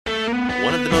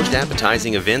One of the most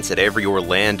appetizing events at every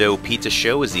Orlando pizza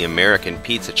show is the American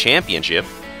Pizza Championship.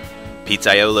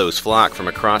 Pizzaiolos flock from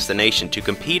across the nation to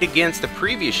compete against the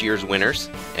previous year's winners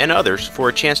and others for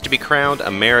a chance to be crowned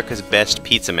America's best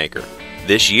pizza maker.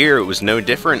 This year it was no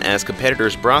different, as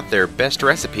competitors brought their best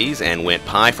recipes and went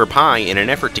pie for pie in an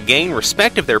effort to gain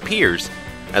respect of their peers,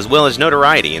 as well as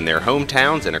notoriety in their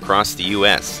hometowns and across the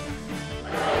U.S.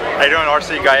 How you doing?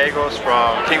 RC Gallegos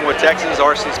from Kingwood, Texas,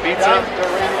 RC's Pizza.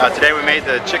 Today we made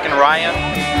the chicken Ryan.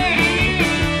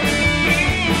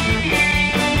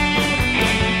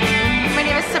 My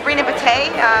name is Sabrina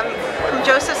Bate. From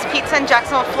Joseph's Pizza in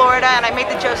Jacksonville, Florida, and I made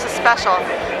the Joseph Special.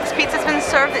 This pizza's been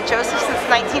served at Joseph's since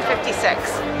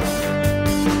 1956.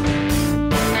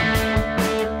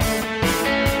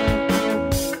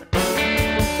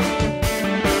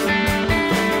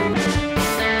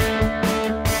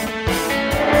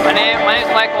 My name is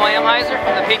Michael Amheiser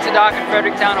from the Pizza Dock in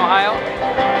Fredericktown, Ohio.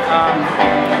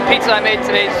 Pizza I made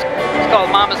today is called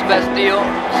Mama's Best Deal /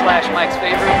 Mike's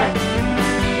Favorite.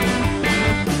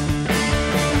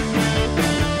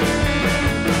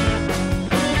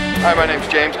 Hi, my name's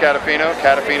James Catafino.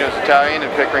 Catafino's Italian in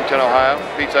Pickerington, Ohio.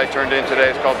 The pizza I turned in today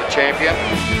is called the Champion.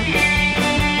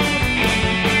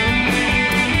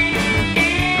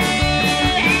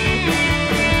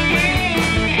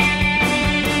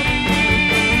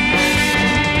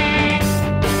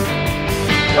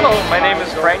 Hello, my name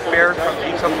is Frank Baird from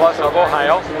Pizza Plus of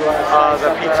Ohio.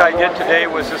 The pizza I did today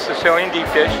was a Sicilian deep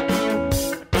dish.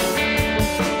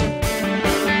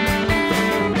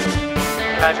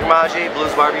 Patrick Maggi,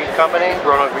 Blues Barbecue Company,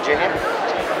 Roanoke, Virginia.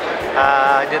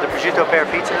 I did the prosciutto pear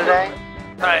pizza today.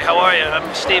 Hi, how are you?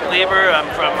 I'm Steve Lieber. I'm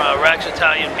from Rack's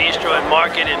Italian Bistro and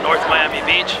Market in North Miami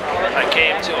Beach. I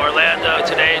came to Orlando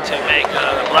today to make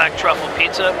a black truffle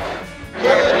pizza.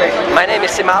 My name is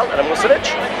Simal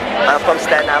Ramusovic. I'm from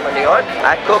Staten Island, New York.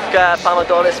 I cook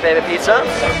Pomodore's favorite pizza.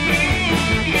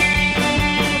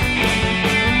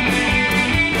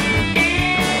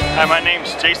 Hi, my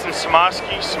name's Jason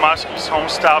Smoski, Smoski's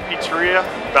Homestyle Pizzeria,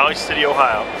 Valley City,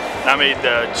 Ohio. And I made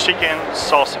the chicken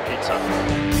salsa pizza.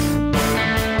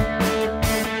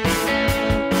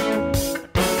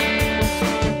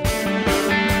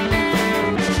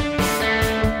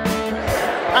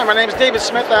 Hi, my name is David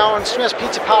Smith. I own Smith's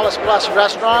Pizza Palace Plus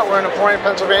Restaurant. We're in Emporia,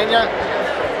 Pennsylvania.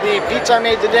 The pizza I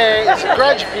made today is a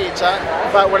grudge pizza,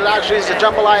 but what it actually is a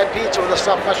jambalaya pizza with a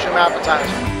stuffed mushroom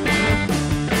appetizer.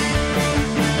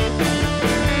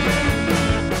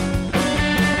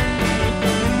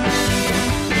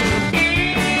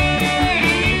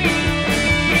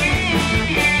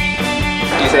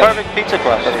 Perfect pizza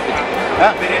crust.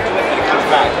 Yeah.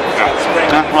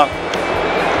 Look.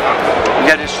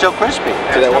 Yet it's still crispy.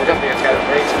 Did that work?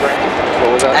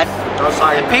 What was that?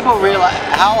 And people realize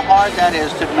how hard that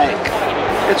is to make.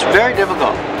 It's very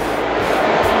difficult.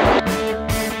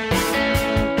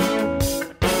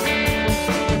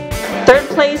 Third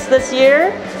place this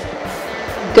year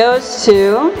goes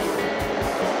to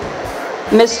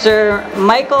Mr.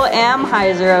 Michael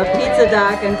Amheiser of Pizza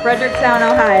Dock in Fredericktown,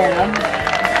 Ohio.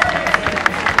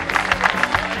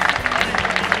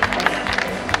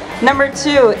 Number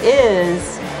 2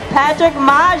 is Patrick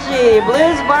Maggi,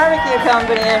 Blues Barbecue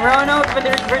Company in Roanoke,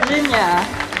 Virginia,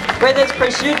 with his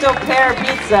prosciutto pear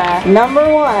pizza.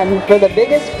 Number 1 for the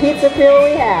biggest pizza field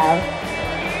we have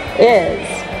is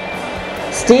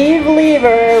Steve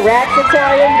Lieber, Rack's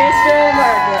Italian Bistro and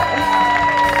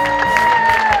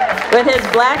Market, with his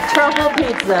black truffle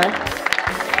pizza.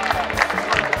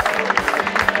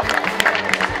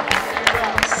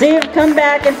 Steve, come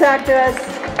back and talk to us.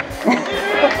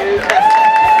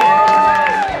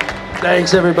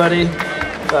 Thanks, everybody.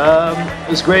 It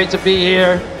was great to be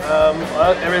here.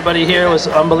 Everybody here was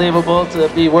unbelievable to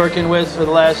be working with for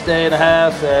the last day and a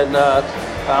half, and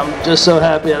I'm just so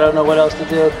happy. I don't know what else to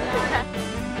do.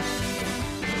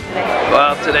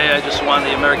 Well, today I just won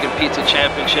the American Pizza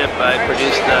Championship. I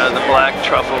produced the black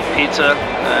truffle pizza,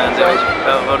 and it was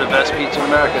voted best pizza in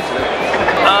America today.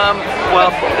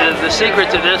 Well, the secret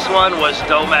to this one was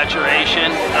dough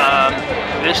maturation.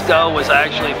 This dough was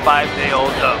actually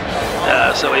 5-day-old dough.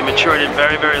 So we matured it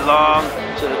very, very long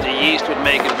so that the yeast would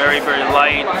make it very, very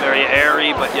light, very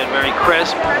airy, but yet very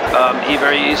crisp,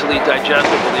 very easily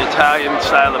digestible. The Italian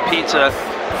style of pizza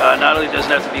not only does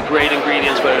it have to be great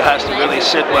ingredients, but it has to really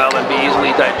sit well and be easily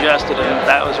digested, and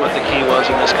that was what the key was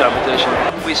in this competition.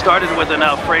 We started with an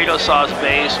Alfredo sauce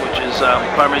base, which is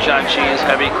Parmesan cheese,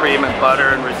 heavy cream and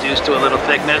butter, and reduced to a little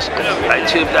thickness. I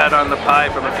tubed that on the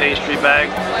pie from a pastry bag.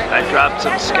 I dropped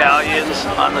some scallions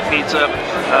on the pizza,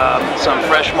 some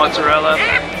fresh mozzarella.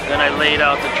 Then I laid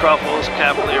out the truffles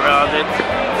carefully around it,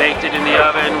 baked it in the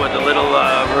oven with a little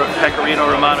pecorino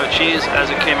romano cheese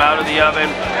as it came out of the oven.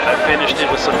 I finished it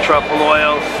with some truffle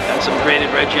oil and some grated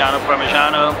Reggiano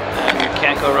Parmigiano, and you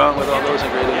can't go wrong with all those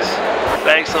ingredients.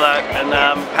 Thanks a lot, and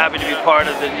I'm happy to be part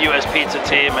of the U.S. Pizza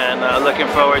team, and looking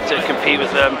forward to compete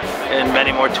with them in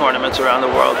many more tournaments around the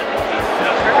world.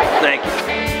 Thank you.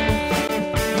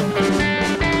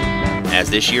 As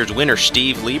this year's winner,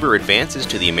 Steve Lieber, advances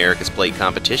to the America's Plate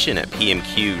competition at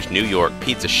PMQ's New York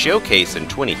Pizza Showcase in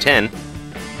 2010,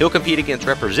 he'll compete against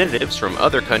representatives from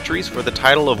other countries for the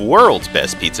title of World's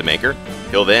Best Pizza Maker.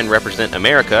 He'll then represent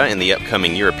America in the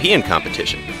upcoming European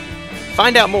competition.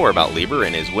 Find out more about Lieber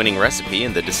and his winning recipe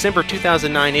in the December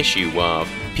 2009 issue of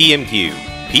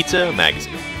PMQ Pizza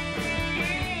Magazine.